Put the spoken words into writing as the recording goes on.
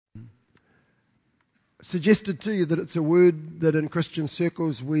suggested to you that it's a word that in Christian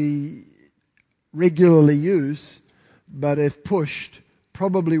circles we regularly use, but if pushed,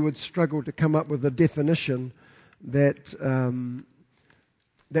 probably would struggle to come up with a definition that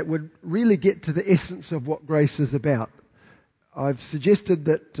that would really get to the essence of what grace is about. I've suggested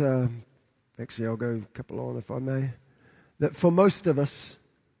that, actually I'll go a couple on if I may, that for most of us,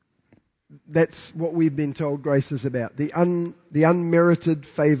 that's what we've been told grace is about, the unmerited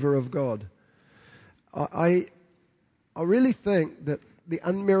favor of God. I really think that the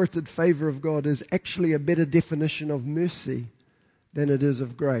unmerited favor of God is actually a better definition of mercy than it is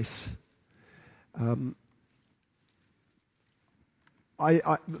of grace.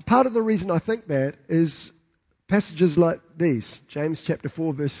 Part of the reason I think that is passages like these, James chapter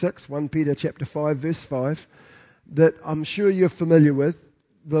 4 verse 6, 1 Peter chapter 5 verse 5, that I'm sure you're familiar with.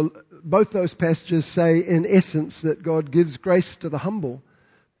 Both those passages say in essence that God gives grace to the humble,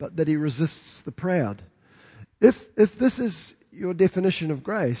 but that he resists the proud. If this is your definition of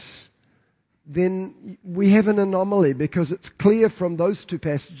grace, then we have an anomaly, because it's clear from those two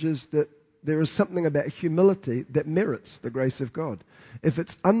passages that there is something about humility that merits the grace of God. If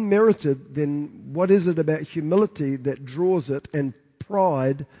it's unmerited, then what is it about humility that draws it, and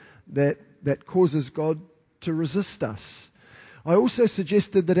pride that causes God to resist us? I also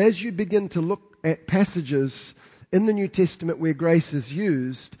suggested that as you begin to look at passages in the New Testament where grace is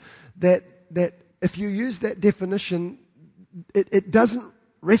used, that if you use that definition, it doesn't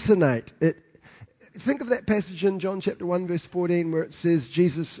resonate. Think of that passage in John chapter 1 verse 14 where it says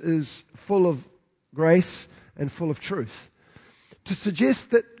Jesus is full of grace and full of truth. To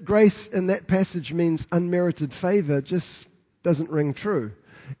suggest that grace in that passage means unmerited favor just doesn't ring true.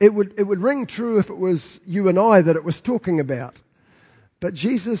 It would ring true if it was you and I that it was talking about. But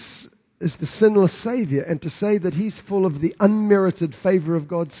Jesus is the sinless Savior, and to say that he's full of the unmerited favor of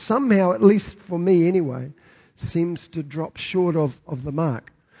God somehow, at least for me anyway, seems to drop short of the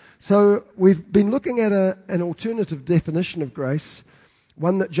mark. So we've been looking at an alternative definition of grace,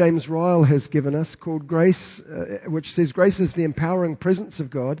 one that James Ryle has given us, called grace, which says grace is the empowering presence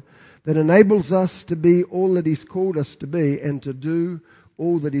of God that enables us to be all that he's called us to be and to do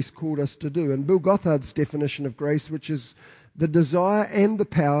all that he's called us to do. And Bill Gothard's definition of grace, which is the desire and the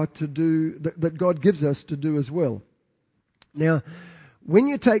power to do that God gives us to do as well. Now, when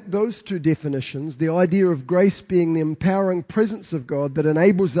you take those two definitions, the idea of grace being the empowering presence of God that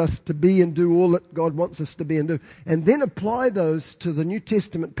enables us to be and do all that God wants us to be and do, and then apply those to the New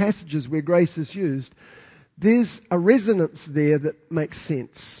Testament passages where grace is used, there's a resonance there that makes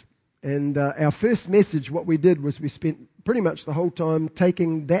sense. And our first message, what we did was we spent pretty much the whole time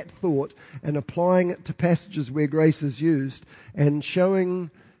taking that thought and applying it to passages where grace is used and showing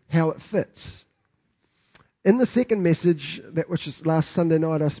how it fits. In the second message, which is last Sunday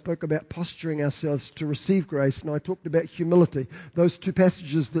night, I spoke about posturing ourselves to receive grace, and I talked about humility. Those two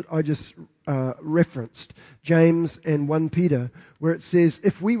passages that I just referenced, James and 1 Peter, where it says,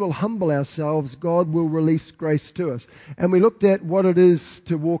 if we will humble ourselves, God will release grace to us. And we looked at what it is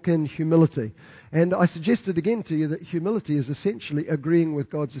to walk in humility. And I suggested again to you that humility is essentially agreeing with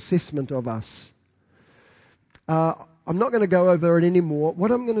God's assessment of us. I'm not going to go over it anymore.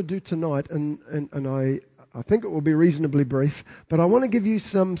 What I'm going to do tonight, and I think it will be reasonably brief, but I want to give you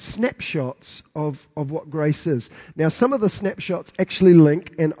some snapshots of what grace is. Now, some of the snapshots actually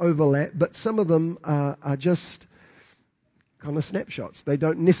link and overlap, but some of them are just kind of snapshots. They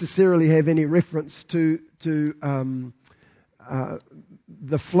don't necessarily have any reference to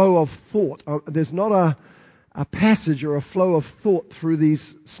the flow of thought. There's not a passage or a flow of thought through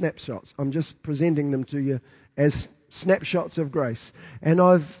these snapshots. I'm just presenting them to you as snapshots of grace. And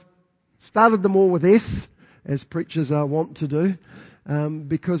I've started them all with S, as preachers are wont to do,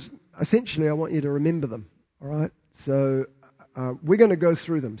 because essentially I want you to remember them, all right? So we're going to go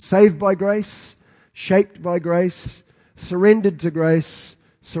through them. Saved by grace, shaped by grace, surrendered to grace,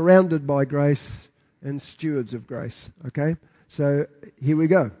 surrounded by grace, and stewards of grace, okay? So here we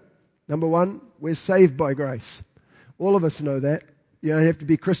go. Number one, we're saved by grace. All of us know that. You don't have to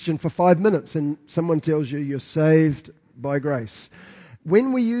be Christian for 5 minutes and someone tells you you're saved by grace.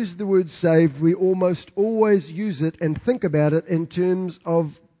 When we use the word saved, we almost always use it and think about it in terms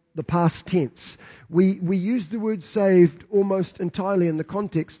of the past tense. We use the word saved almost entirely in the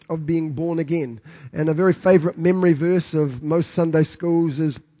context of being born again. And a very favorite memory verse of most Sunday schools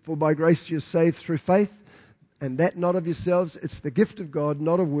is, for by grace you're saved through faith, and that not of yourselves, it's the gift of God,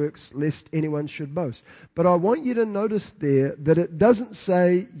 not of works, lest anyone should boast. But I want you to notice there that it doesn't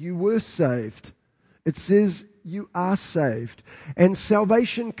say you were saved. It says you are saved. And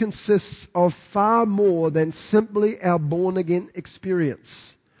salvation consists of far more than simply our born-again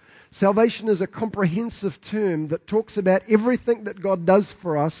experience. Salvation is a comprehensive term that talks about everything that God does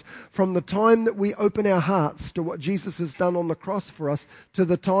for us from the time that we open our hearts to what Jesus has done on the cross for us to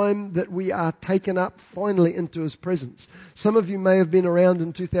the time that we are taken up finally into His presence. Some of you may have been around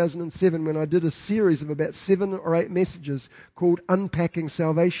in 2007 when I did a series of about 7 or 8 messages called Unpacking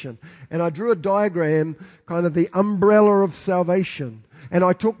Salvation. And I drew a diagram, kind of the umbrella of salvation. And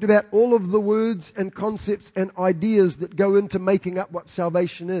I talked about all of the words and concepts and ideas that go into making up what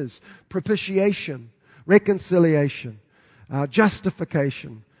salvation is. Propitiation, reconciliation,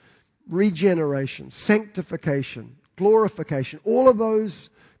 justification, regeneration, sanctification, glorification. All of those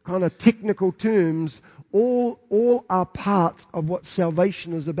kind of technical terms all are parts of what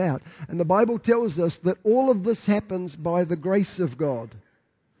salvation is about. And the Bible tells us that all of this happens by the grace of God.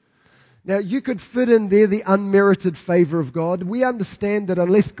 Now, you could fit in there the unmerited favor of God. We understand that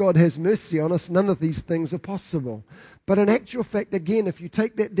unless God has mercy on us, none of these things are possible. But in actual fact, again, if you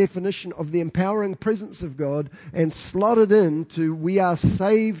take that definition of the empowering presence of God and slot it into we are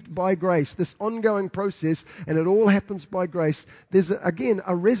saved by grace, this ongoing process, and it all happens by grace, there's, again,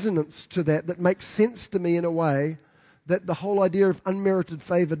 a resonance to that makes sense to me in a way that the whole idea of unmerited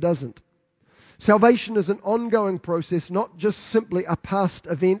favor doesn't. Salvation is an ongoing process, not just simply a past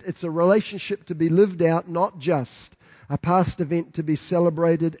event. It's a relationship to be lived out, not just a past event to be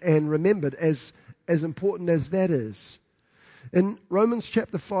celebrated and remembered, as important as that is. In Romans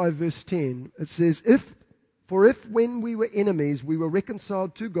chapter 5, verse 10, it says, if when we were enemies, we were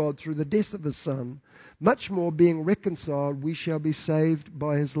reconciled to God through the death of His Son, much more being reconciled, we shall be saved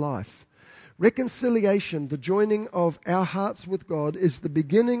by His life. Reconciliation, the joining of our hearts with God, is the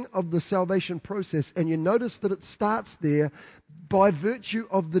beginning of the salvation process. And you notice that it starts there by virtue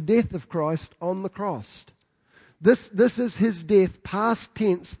of the death of Christ on the cross. This is His death, past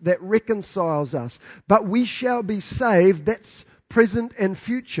tense, that reconciles us. But we shall be saved, that's present and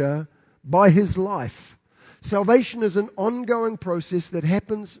future, by His life. Salvation is an ongoing process that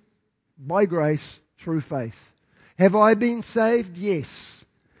happens by grace through faith. Have I been saved? Yes.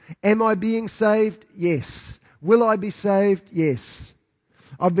 Am I being saved? Yes. Will I be saved? Yes.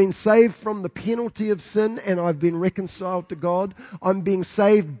 I've been saved from the penalty of sin and I've been reconciled to God. I'm being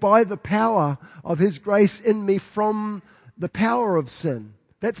saved by the power of His grace in me from the power of sin.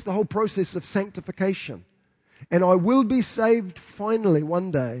 That's the whole process of sanctification. And I will be saved finally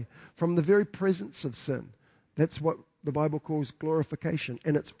one day from the very presence of sin. That's what the Bible calls glorification.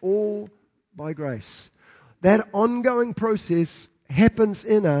 And it's all by grace. That ongoing process happens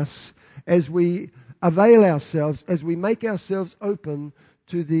in us as we avail ourselves, as we make ourselves open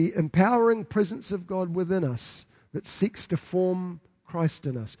to the empowering presence of God within us that seeks to form Christ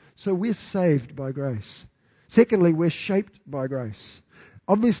in us. So we're saved by grace. Secondly, we're shaped by grace.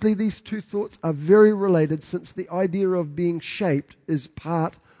 Obviously, these two thoughts are very related, since the idea of being shaped is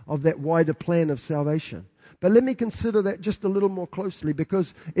part of that wider plan of salvation. But let me consider that just a little more closely,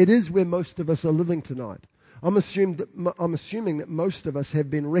 because it is where most of us are living tonight. I'm assuming that most of us have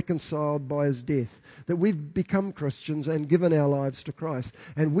been reconciled by His death, that we've become Christians and given our lives to Christ.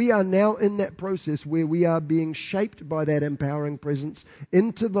 And we are now in that process where we are being shaped by that empowering presence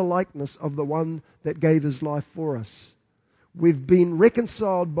into the likeness of the one that gave His life for us. We've been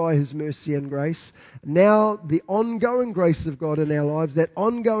reconciled by His mercy and grace. Now the ongoing grace of God in our lives, that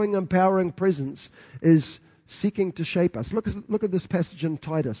ongoing empowering presence, is seeking to shape us. Look at this passage in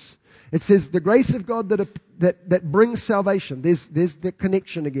Titus. It says, the grace of God that brings salvation. There's the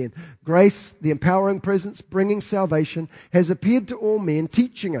connection again. Grace, the empowering presence, bringing salvation, has appeared to all men,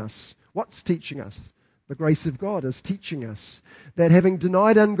 teaching us. What's teaching us? The grace of God is teaching us that having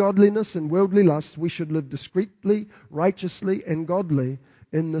denied ungodliness and worldly lust, we should live discreetly, righteously, and godly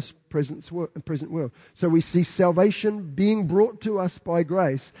in this present world. So we see salvation being brought to us by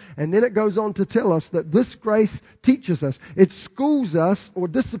grace. And then it goes on to tell us that this grace teaches us. It schools us or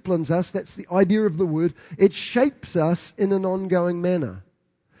disciplines us. That's the idea of the word. It shapes us in an ongoing manner.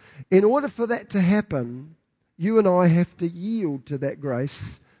 In order for that to happen, you and I have to yield to that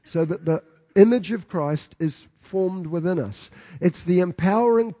grace so that the image of Christ is formed within us. It's the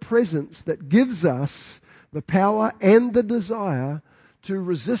empowering presence that gives us the power and the desire to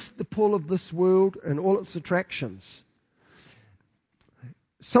resist the pull of this world and all its attractions.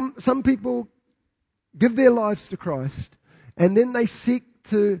 Some people give their lives to Christ, and then they seek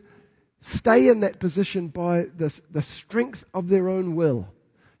to stay in that position by the strength of their own will.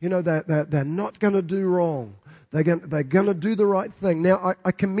 You know, they're not going to do wrong. They're going to do the right thing. Now,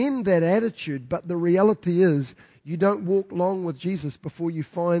 I commend that attitude, but the reality is you don't walk long with Jesus before you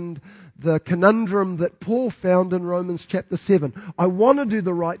find the conundrum that Paul found in Romans chapter 7. I want to do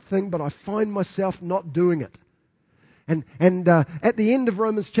the right thing, but I find myself not doing it. And at the end of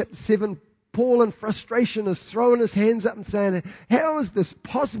Romans chapter 7, Paul in frustration is throwing his hands up and saying, how is this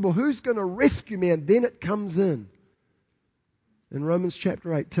possible? Who's going to rescue me? And then it comes in Romans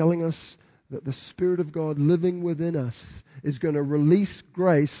chapter 8, telling us that the Spirit of God living within us is going to release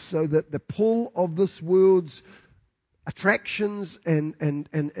grace so that the pull of this world's attractions and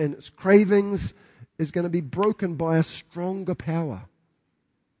its cravings is going to be broken by a stronger power.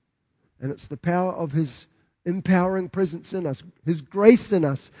 And it's the power of His empowering presence in us, His grace in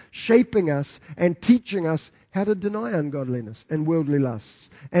us, shaping us and teaching us how to deny ungodliness and worldly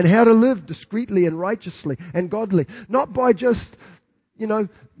lusts, and how to live discreetly and righteously and godly. Not by just, the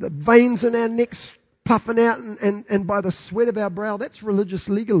veins in our necks puffing out and by the sweat of our brow. That's religious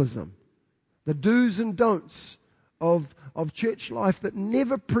legalism. The do's and don'ts of church life that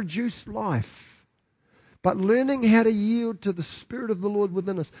never produce life. But learning how to yield to the Spirit of the Lord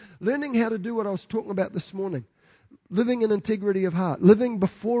within us. Learning how to do what I was talking about this morning. Living in integrity of heart. Living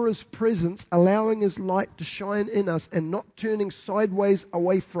before His presence, allowing His light to shine in us and not turning sideways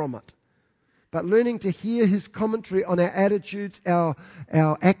away from it. But learning to hear His commentary on our attitudes, our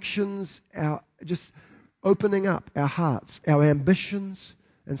actions, just opening up our hearts, our ambitions,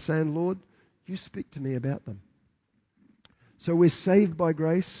 and saying, Lord, You speak to me about them. So we're saved by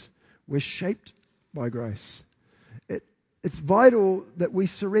grace. We're shaped by grace. It's vital that we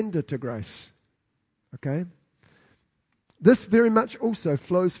surrender to grace. Okay? This very much also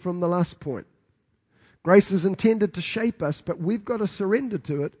flows from the last point. Grace is intended to shape us, but we've got to surrender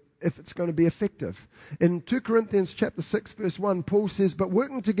to it if it's going to be effective. In 2 Corinthians chapter 6, verse 1, Paul says, but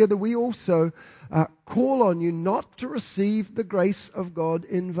working together we also call on you not to receive the grace of God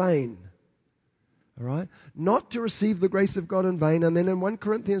in vain. All right? Not to receive the grace of God in vain. And then in 1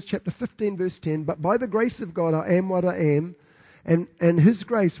 Corinthians chapter 15, verse 10, but by the grace of God I am what I am, and His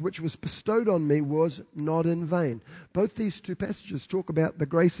grace which was bestowed on me was not in vain. Both these two passages talk about the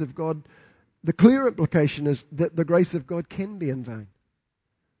grace of God. The clear implication is that the grace of God can be in vain.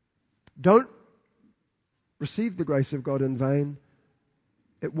 Don't receive the grace of God in vain.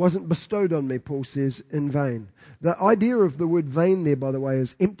 It wasn't bestowed on me, Paul says, in vain. The idea of the word vain there, by the way,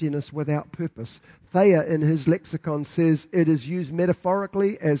 is emptiness without purpose. Thayer, in his lexicon, says it is used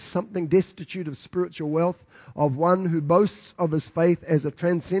metaphorically as something destitute of spiritual wealth, of one who boasts of his faith as a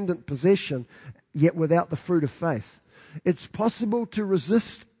transcendent possession, yet without the fruit of faith. It's possible to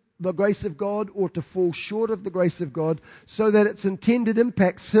resist the grace of God or to fall short of the grace of God so that its intended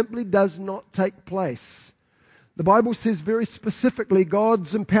impact simply does not take place. The Bible says very specifically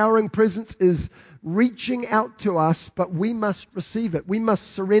God's empowering presence is reaching out to us, but we must receive it. We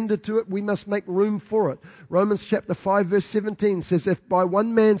must surrender to it. We must make room for it. Romans chapter 5 verse 17 says, if by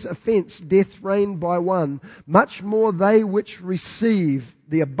one man's offense death reigned by one, much more they which receive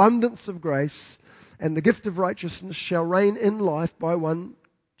the abundance of grace and the gift of righteousness shall reign in life by one,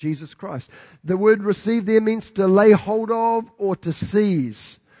 Jesus Christ. The word receive there means to lay hold of or to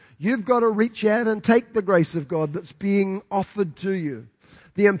seize. You've got to reach out and take the grace of God that's being offered to you.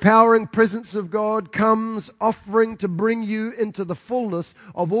 The empowering presence of God comes offering to bring you into the fullness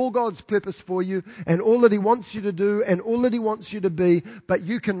of all God's purpose for you and all that He wants you to do and all that He wants you to be, but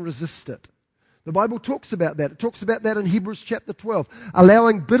you can resist it. The Bible talks about that. It talks about that in Hebrews chapter 12,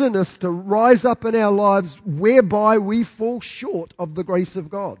 allowing bitterness to rise up in our lives whereby we fall short of the grace of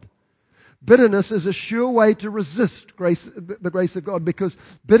God. Bitterness is a sure way to resist the grace of God, because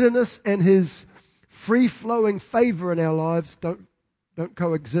bitterness and His free-flowing favor in our lives don't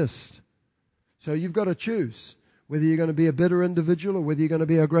coexist. So you've got to choose whether you're going to be a bitter individual or whether you're going to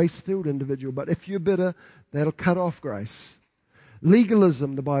be a grace-filled individual. But if you're bitter, that'll cut off grace.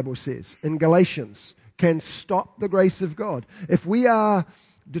 Legalism, the Bible says in Galatians, can stop the grace of God. If we are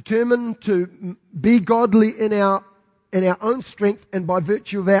determined to be godly in our own strength and by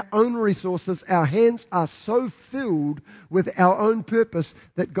virtue of our own resources, our hands are so filled with our own purpose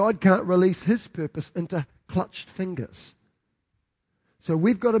that God can't release His purpose into clutched fingers. So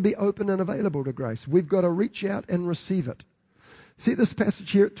we've got to be open and available to grace. We've got to reach out and receive it. See this passage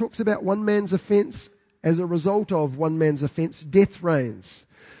here, it talks about one man's offense. As a result of one man's offense, death reigns.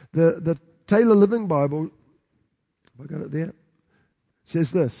 The Taylor Living Bible, have I got it there?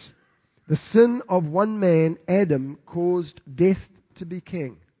 Says this: the sin of one man, Adam, caused death to be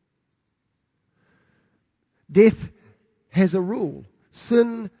king. Death has a rule.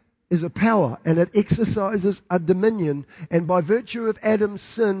 Sin is a power, and it exercises a dominion. And by virtue of Adam's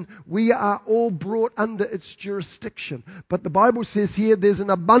sin, we are all brought under its jurisdiction. But the Bible says here there's an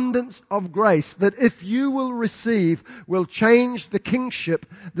abundance of grace that if you will receive, will change the kingship,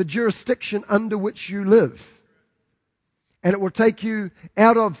 the jurisdiction under which you live. And it will take you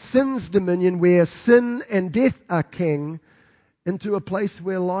out of sin's dominion, where sin and death are king, into a place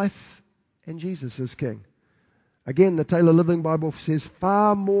where life and Jesus is king. Again, the Taylor Living Bible says,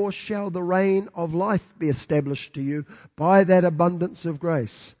 far more shall the reign of life be established to you by that abundance of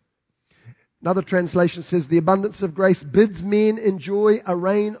grace. Another translation says, the abundance of grace bids men enjoy a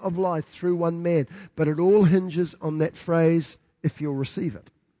reign of life through one man. But it all hinges on that phrase, if you'll receive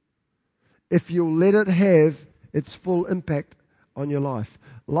it. If you'll let it have its full impact on your life.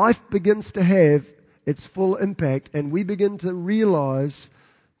 Life begins to have its full impact, and we begin to realize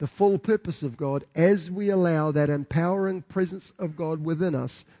the full purpose of God as we allow that empowering presence of God within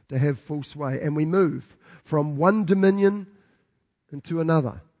us to have full sway. And we move from one dominion into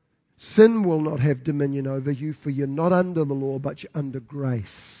another. Sin will not have dominion over you, for you're not under the law, but you're under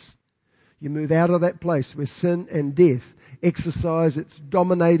grace. You move out of that place where sin and death exercise its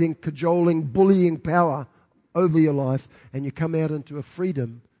dominating, cajoling, bullying power over your life, and you come out into a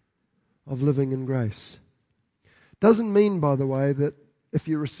freedom of living in grace. Doesn't mean, by the way, that if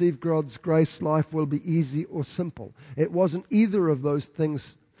you receive God's grace, life will be easy or simple. It wasn't either of those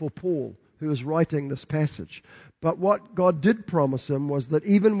things for Paul, who is writing this passage. But what God did promise him was that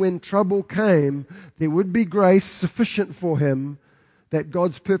even when trouble came, there would be grace sufficient for him that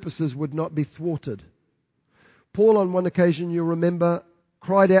God's purposes would not be thwarted. Paul, on one occasion, you'll remember,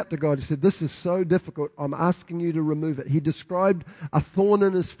 cried out to God. He said, this is so difficult, I'm asking you to remove it. He described a thorn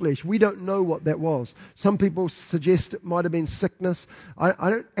in his flesh. We don't know what that was. Some people suggest it might have been sickness. I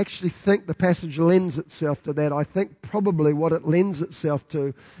don't actually think the passage lends itself to that. I think probably what it lends itself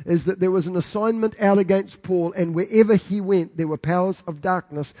to is that there was an assignment out against Paul, and wherever he went, there were powers of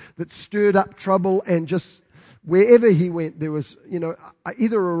darkness that stirred up trouble, and just wherever he went, there was,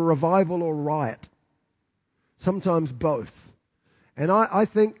 either a revival or riot. Sometimes both. And I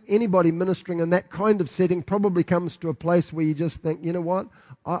think anybody ministering in that kind of setting probably comes to a place where you just think, you know what?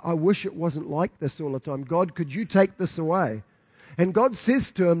 I wish it wasn't like this all the time. God, could you take this away? And God says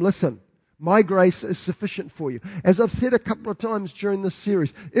to him, listen, my grace is sufficient for you. As I've said a couple of times during this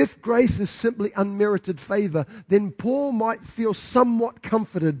series, if grace is simply unmerited favor, then Paul might feel somewhat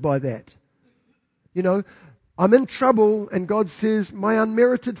comforted by that. I'm in trouble, and God says, my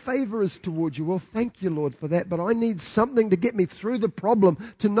unmerited favor is towards you. Well, thank you, Lord, for that, but I need something to get me through the problem,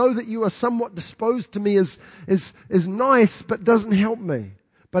 to know that you are somewhat disposed to me is nice, but doesn't help me.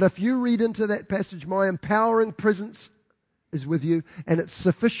 But if you read into that passage, my empowering presence is with you, and it's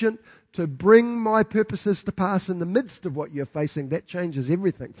sufficient to bring my purposes to pass in the midst of what you're facing, that changes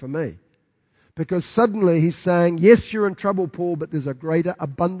everything for me. Because suddenly he's saying, yes, you're in trouble, Paul, but there's a greater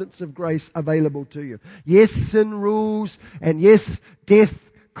abundance of grace available to you. Yes, sin rules, and yes,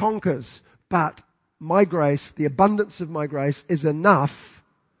 death conquers. But my grace, the abundance of my grace, is enough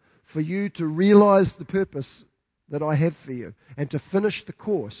for you to realize the purpose that I have for you and to finish the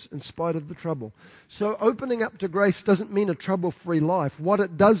course in spite of the trouble. So opening up to grace doesn't mean a trouble-free life. What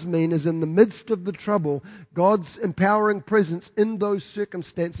it does mean is in the midst of the trouble, God's empowering presence in those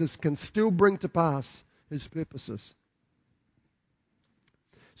circumstances can still bring to pass His purposes.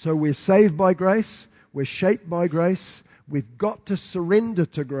 So we're saved by grace, we're shaped by grace, we've got to surrender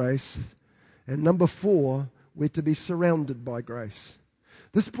to grace, and number 4, we're to be surrounded by grace.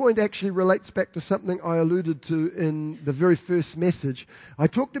 This point actually relates back to something I alluded to in the very first message. I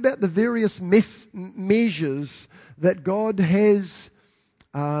talked about the various measures that God has,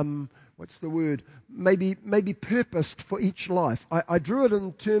 maybe purposed for each life. I drew it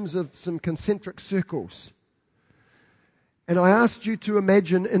in terms of some concentric circles. And I asked you to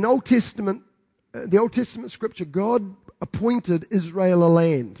imagine in the Old Testament scripture, God appointed Israel a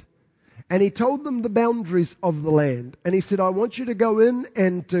land. And He told them the boundaries of the land. And He said, I want you to go in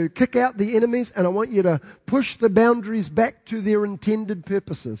and to kick out the enemies, and I want you to push the boundaries back to their intended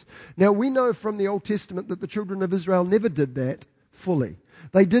purposes. Now, we know from the Old Testament that the children of Israel never did that fully.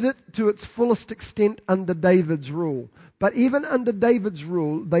 They did it to its fullest extent under David's rule. But even under David's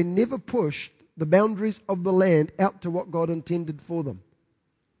rule, they never pushed the boundaries of the land out to what God intended for them.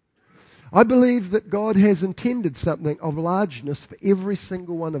 I believe that God has intended something of largeness for every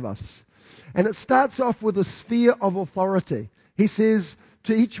single one of us. And it starts off with a sphere of authority. He says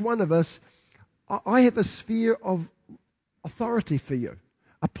to each one of us, I have a sphere of authority for you.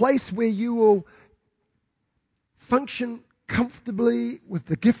 A place where you will function comfortably with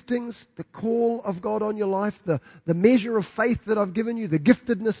the giftings, the call of God on your life, the measure of faith that I've given you, the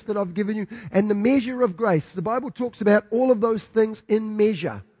giftedness that I've given you, and the measure of grace. The Bible talks about all of those things in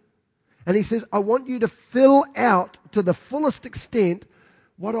measure. And He says, I want you to fill out to the fullest extent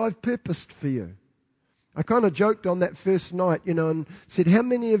what I've purposed for you. I kind of joked on that first night, and said, how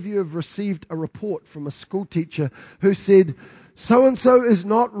many of you have received a report from a school teacher who said, so-and-so is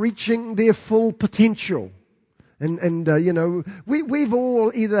not reaching their full potential? And we've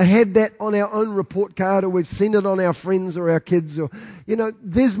all either had that on our own report card, or we've seen it on our friends or our kids, or,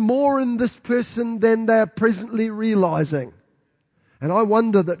 there's more in this person than they're presently realizing. And I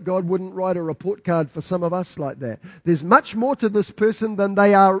wonder that God wouldn't write a report card for some of us like that. There's much more to this person than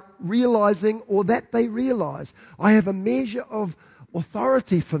they are realizing or that they realize. I have a measure of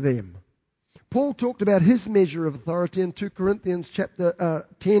authority for them. Paul talked about his measure of authority in 2 Corinthians chapter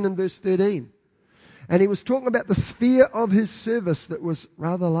 10 and verse 13. And he was talking about the sphere of his service that was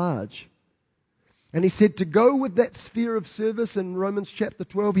rather large. And he said, to go with that sphere of service in Romans chapter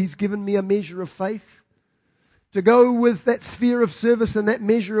 12, he's given me a measure of faith. To go with that sphere of service and that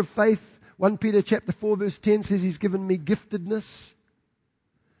measure of faith, 1 Peter chapter 4 verse 10 says he's given me giftedness.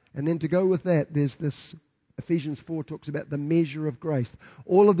 And then to go with that, there's this, Ephesians 4 talks about the measure of grace.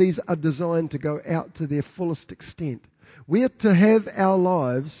 All of these are designed to go out to their fullest extent. We are to have our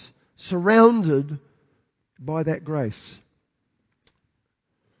lives surrounded by that grace.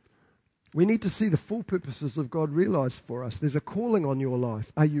 We need to see the full purposes of God realized for us. There's a calling on your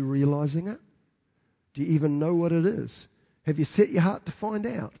life. Are you realizing it? Do you even know what it is? Have you set your heart to find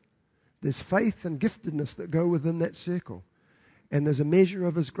out? There's faith and giftedness that go within that circle. And there's a measure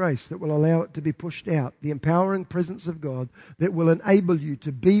of His grace that will allow it to be pushed out. The empowering presence of God that will enable you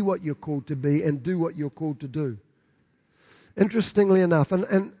to be what you're called to be and do what you're called to do. Interestingly enough,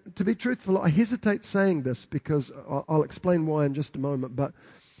 and to be truthful, I hesitate saying this because I'll explain why in just a moment, but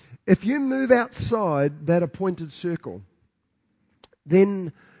if you move outside that appointed circle,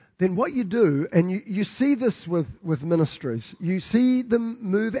 then what you do, and you see this with ministries, you see them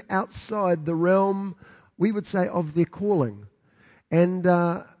move outside the realm, we would say, of their calling. And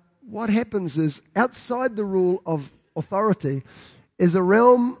what happens is, outside the rule of authority is a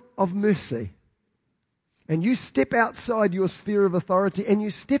realm of mercy. And you step outside your sphere of authority and you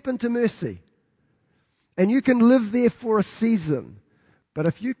step into mercy. And you can live there for a season. But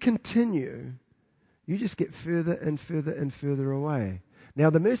if you continue, you just get further and further and further away. Now,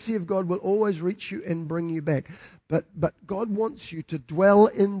 the mercy of God will always reach you and bring you back. But God wants you to dwell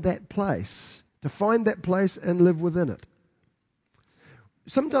in that place, to find that place and live within it.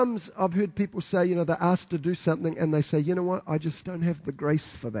 Sometimes I've heard people say, they're asked to do something and they say, you know what, I just don't have the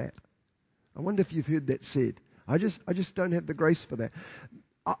grace for that. I wonder if you've heard that said. I just don't have the grace for that.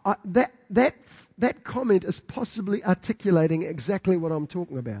 That comment is possibly articulating exactly what I'm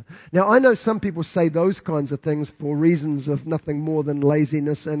talking about. Now, I know some people say those kinds of things for reasons of nothing more than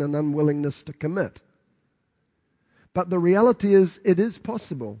laziness and an unwillingness to commit. But the reality is, it is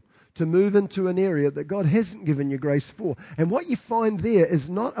possible to move into an area that God hasn't given you grace for. And what you find there is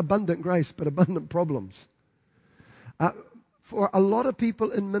not abundant grace, but abundant problems. For a lot of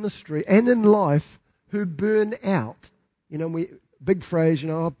people in ministry and in life who burn out, big phrase,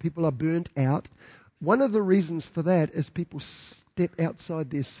 people are burnt out. One of the reasons for that is people step outside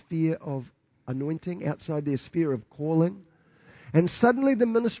their sphere of anointing, outside their sphere of calling. And suddenly the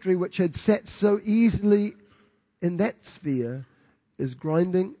ministry, which had sat so easily in that sphere, is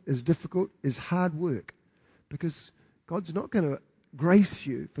grinding, is difficult, is hard work. Because God's not going to grace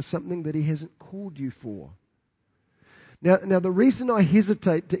you for something that He hasn't called you for. Now, the reason I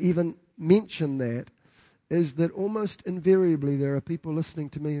hesitate to even mention that is that almost invariably there are people listening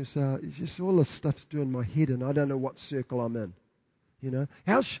to me who say, it's just all this stuff's doing my head and I don't know what circle I'm in.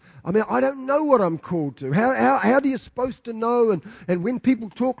 I don't know what I'm called to. How are you supposed to know? And when people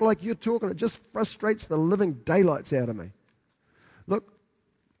talk like you're talking, it just frustrates the living daylights out of me. Look,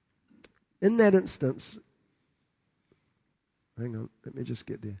 in that instance, hang on, let me just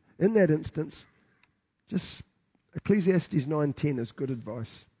get there. In that instance, just Ecclesiastes 9:10 is good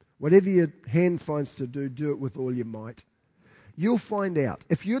advice. Whatever your hand finds to do, do it with all your might. You'll find out.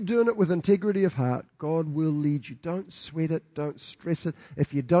 If you're doing it with integrity of heart, God will lead you. Don't sweat it. Don't stress it.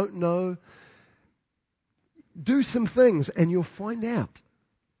 If you don't know, do some things and you'll find out.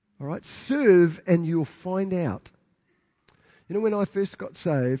 All right? Serve and you'll find out. When I first got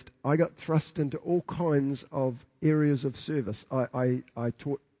saved, I got thrust into all kinds of areas of service. I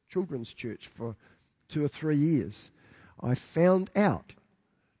taught children's church for 2 or 3 years. I found out,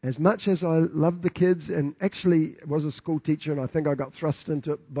 as much as I loved the kids and actually was a school teacher, and I think I got thrust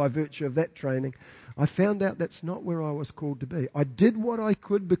into it by virtue of that training, I found out that's not where I was called to be. I did what I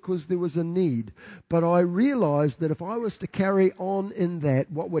could because there was a need, but I realized that if I was to carry on in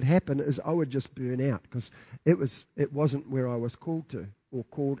that, what would happen is I would just burn out because it wasn't where I was called to or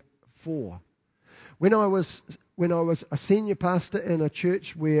called for. When when I was a senior pastor in a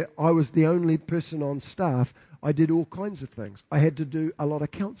church where I was the only person on staff, I did all kinds of things. I had to do a lot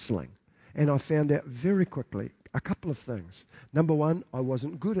of counselling. And I found out very quickly a couple of things. Number one, I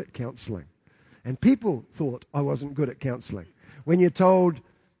wasn't good at counselling. And people thought I wasn't good at counselling. When you're told,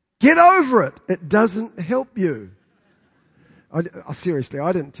 get over it, it doesn't help you. Seriously,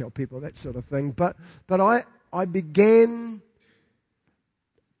 I didn't tell people that sort of thing. But I began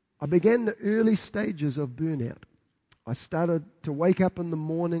the early stages of burnout. I started to wake up in the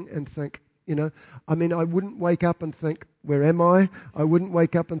morning and think, I wouldn't wake up and think, where am I? I wouldn't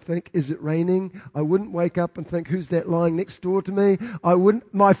wake up and think, is it raining? I wouldn't wake up and think, who's that lying next door to me?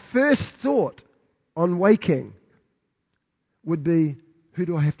 My first thought on waking would be, who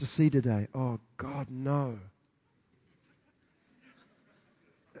do I have to see today? Oh, God, no.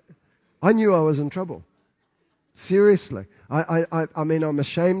 I knew I was in trouble. Seriously. I'm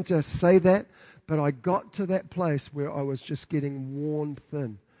ashamed to say that, but I got to that place where I was just getting worn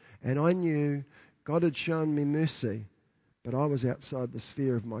thin. And I knew God had shown me mercy, but I was outside the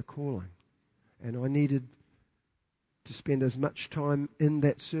sphere of my calling. And I needed to spend as much time in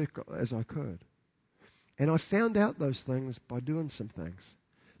that circle as I could. And I found out those things by doing some things.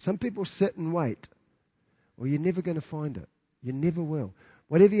 Some people sit and wait. Well, you're never going to find it. You never will.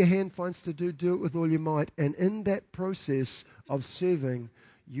 Whatever your hand finds to do, do it with all your might. And in that process of serving,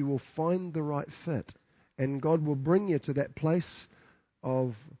 you will find the right fit. And God will bring you to that place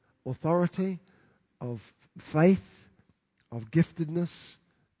of authority, of faith, of giftedness,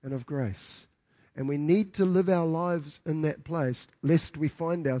 and of grace. And we need to live our lives in that place, lest we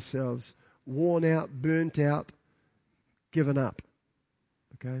find ourselves worn out, burnt out, given up.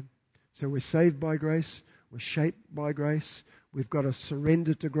 Okay? So we're saved by grace. We're shaped by grace. We've got to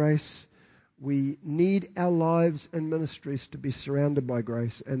surrender to grace. We need our lives and ministries to be surrounded by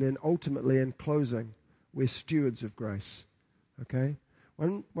grace. And then ultimately, in closing, we're stewards of grace. Okay?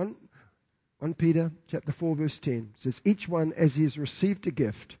 1 Peter chapter 4, verse 10 says, each one as he has received a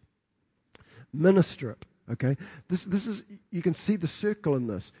gift, minister it. Okay? This is, you can see the circle in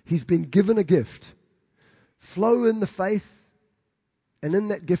this. He's been given a gift. Flow in the faith and in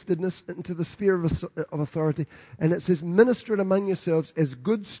that giftedness into the sphere of authority. And it says, minister it among yourselves as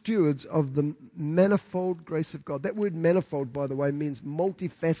good stewards of the manifold grace of God. That word manifold, by the way, means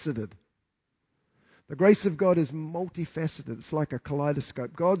multifaceted. The grace of God is multifaceted. It's like a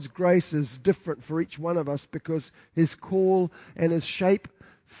kaleidoscope. God's grace is different for each one of us because His call and His shape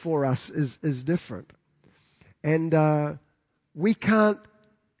for us is different. And we can't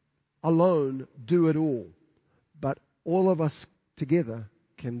alone do it all, but all of us together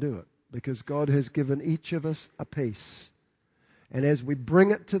can do it because God has given each of us a piece. And as we bring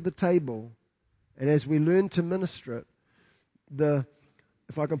it to the table and as we learn to minister it,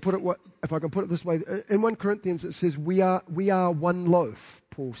 if I can put it this way, in 1 Corinthians it says we are one loaf,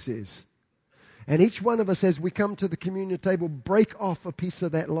 Paul says. And each one of us, as we come to the communion table, break off a piece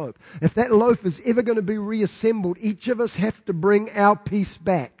of that loaf. If that loaf is ever going to be reassembled, each of us have to bring our piece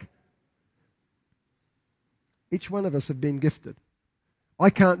back. Each one of us have been gifted. I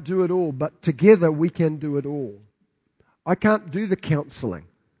can't do it all, but together we can do it all. I can't do the counseling.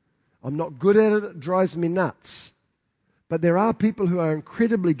 I'm not good at it. It drives me nuts. But there are people who are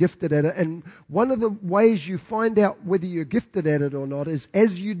incredibly gifted at it. And one of the ways you find out whether you're gifted at it or not is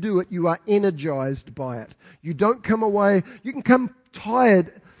as you do it, you are energized by it. You don't come away, you can come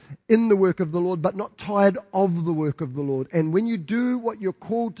tired in the work of the Lord, but not tired of the work of the Lord. And when you do what you're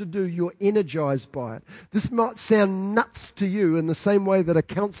called to do, you're energized by it. This might sound nuts to you in the same way that a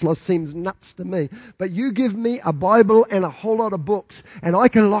counselor seems nuts to me. But you give me a Bible and a whole lot of books, and I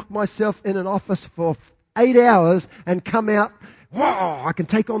can lock myself in an office for 8 hours and come out, wow, I can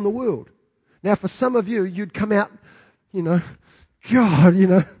take on the world. Now, for some of you, you'd come out, God,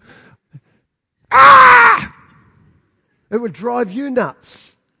 it would drive you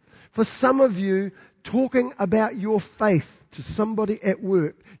nuts. For some of you, talking about your faith to somebody at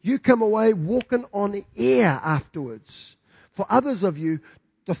work, you come away walking on air afterwards. For others of you,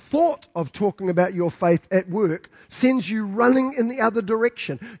 the thought of talking about your faith at work sends you running in the other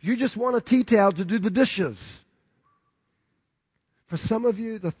direction. You just want a tea towel to do the dishes. For some of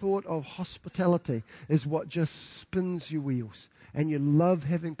you, the thought of hospitality is what just spins your wheels. And you love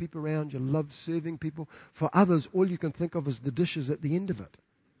having people around, you love serving people. For others, all you can think of is the dishes at the end of it.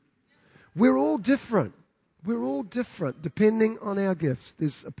 We're all different. We're all different depending on our gifts.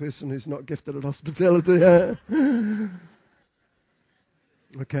 There's a person who's not gifted at hospitality.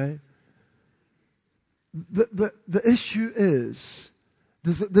 Okay? The issue is,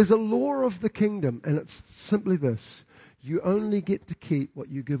 there's a law of the kingdom, and it's simply this. You only get to keep what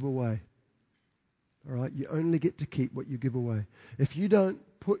you give away. All right? You only get to keep what you give away. If you don't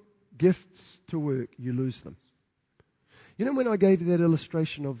put gifts to work, you lose them. You know, when I gave you that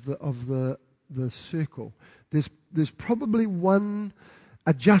illustration of the circle, there's probably one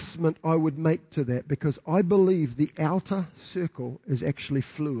adjustment I would make to that, because I believe the outer circle is actually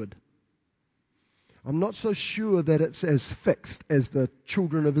fluid. I'm not so sure that it's as fixed as the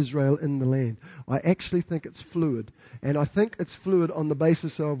children of Israel in the land. I actually think it's fluid. And I think it's fluid on the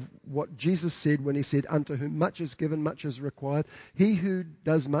basis of what Jesus said when he said, unto whom much is given, much is required. He who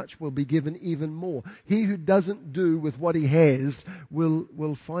does much will be given even more. He who doesn't do with what he has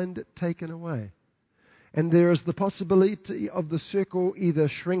will find it taken away. And there is the possibility of the circle either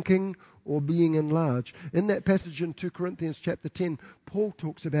shrinking or being enlarged. In that passage in 2 Corinthians chapter 10, Paul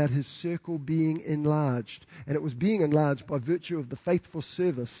talks about his circle being enlarged. And it was being enlarged by virtue of the faithful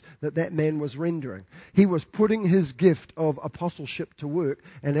service that man was rendering. He was putting his gift of apostleship to work,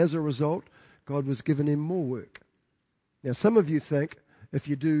 and as a result, God was giving him more work. Now, some of you think if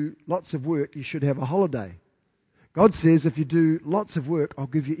you do lots of work, you should have a holiday. God says, if you do lots of work, I'll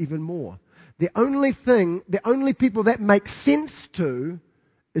give you even more. The only people that make sense to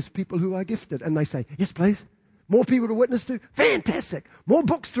is people who are gifted. And they say, yes, please. More people to witness to? Fantastic. More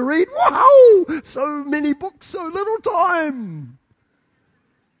books to read? Wow! So many books, so little time.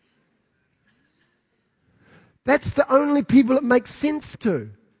 That's the only people it makes sense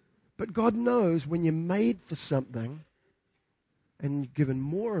to. But God knows when you're made for something and you're given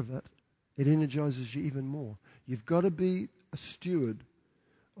more of it, it energizes you even more. You've got to be a steward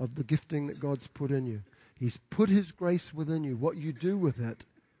of the gifting that God's put in you. He's put His grace within you. What you do with it,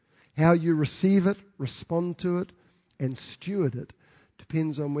 how you receive it, respond to it, and steward it,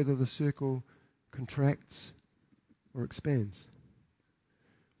 depends on whether the circle contracts or expands.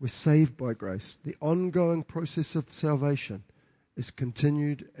 We're saved by grace. The ongoing process of salvation is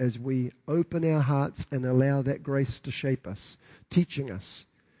continued as we open our hearts and allow that grace to shape us, teaching us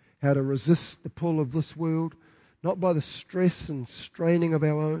how to resist the pull of this world, not by the stress and straining of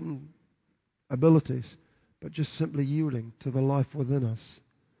our own abilities, but just simply yielding to the life within us.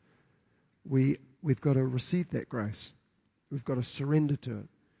 We've got to receive that grace. We've got to surrender to it.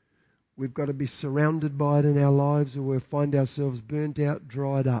 We've got to be surrounded by it in our lives, or we'll find ourselves burnt out,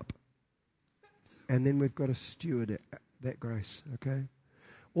 dried up. And then we've got to steward it, that grace, okay?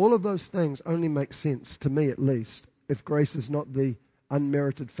 All of those things only make sense, to me at least, if grace is not the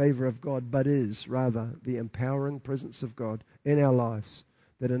unmerited favor of God, but is rather the empowering presence of God in our lives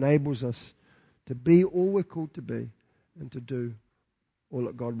that enables us to be all we're called to be and to do all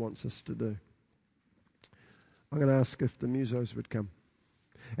that God wants us to do. I'm going to ask if the musos would come.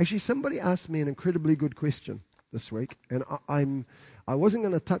 Actually, somebody asked me an incredibly good question this week, and I wasn't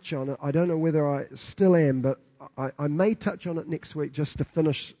going to touch on it. I don't know whether I still am, but I may touch on it next week just to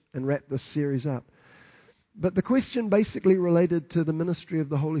finish and wrap this series up. But the question basically related to the ministry of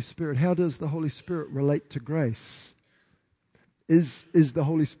the Holy Spirit. How does the Holy Spirit relate to grace? Is the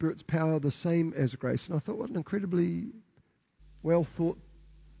Holy Spirit's power the same as grace? And I thought, what an incredibly well thought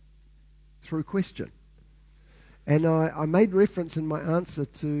through question. And I made reference in my answer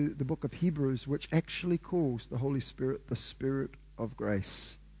to the book of Hebrews, which actually calls the Holy Spirit the Spirit of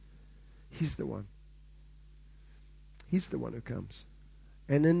grace. He's the one. He's the one who comes.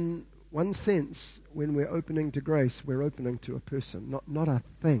 And in one sense, when we're opening to grace, we're opening to a person, not a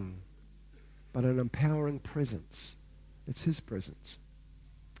thing, but an empowering presence. It's His presence.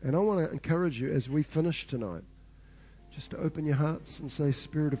 And I want to encourage you as we finish tonight, just to open your hearts and say,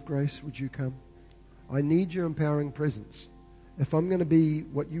 Spirit of grace, would you come? I need your empowering presence. If I'm going to be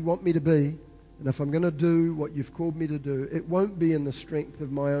what you want me to be, and if I'm going to do what you've called me to do, it won't be in the strength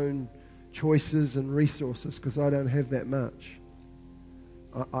of my own choices and resources, because I don't have that much.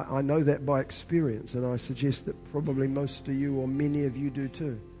 I know that by experience, and I suggest that probably most of you or many of you do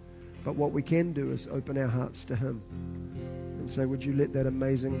too. But what we can do is open our hearts to Him and say, would you let that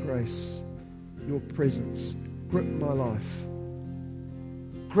amazing grace, your presence, grip my life.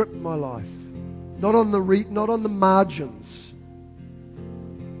 Grip my life. Not on the margins.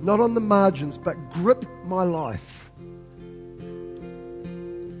 Not on the margins, but grip my life.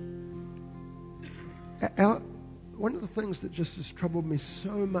 One of the things that just has troubled me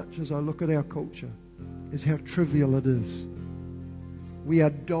so much as I look at our culture is how trivial it is. We are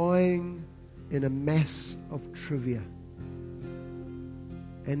dying in a mass of trivia.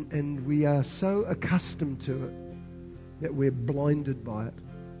 And we are so accustomed to it that we're blinded by it.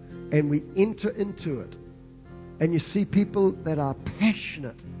 And we enter into it. And you see people that are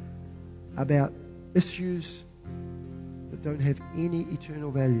passionate about issues that don't have any eternal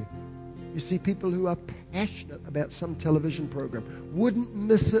value. You see people who are passionate about some television program. Wouldn't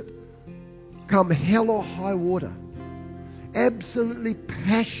miss it. come hell or high water. Absolutely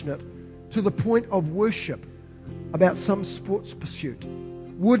passionate to the point of worship about some sports pursuit.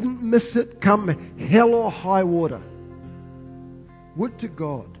 Wouldn't miss it come hell or high water. Would to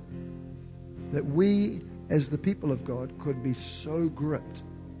God that we, as the people of God, could be so gripped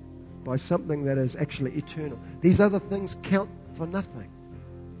by something that is actually eternal. These other things count for nothing.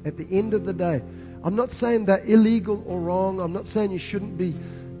 At the end of the day, I'm not saying they're illegal or wrong. I'm not saying you shouldn't be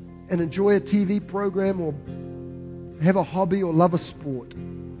and enjoy a TV program or have a hobby or love a sport.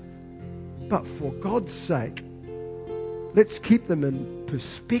 But for God's sake, let's keep them in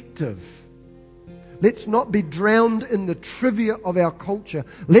perspective. Let's not be drowned in the trivia of our culture.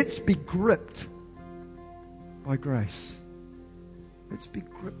 Let's be gripped by grace. Let's be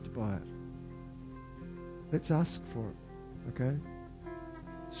gripped by it. Let's ask for it, okay?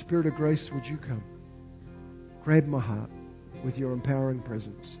 Spirit of grace, would you come? Grab my heart with your empowering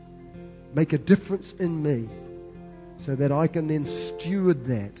presence. Make a difference in me so that I can then steward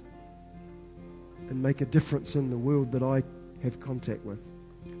that and make a difference in the world that I have contact with.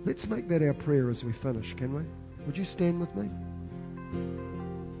 Let's make that our prayer as we finish, can we? Would you stand with me?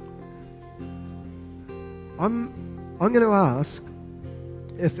 I'm going to ask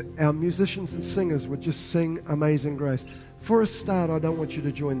if our musicians and singers would just sing Amazing Grace. For a start, I don't want you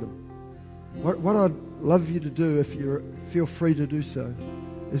to join them. What I'd love you to do, if you feel free to do so,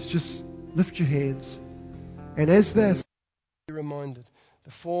 is just lift your hands. And as they're be reminded,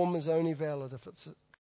 the form is only valid if it's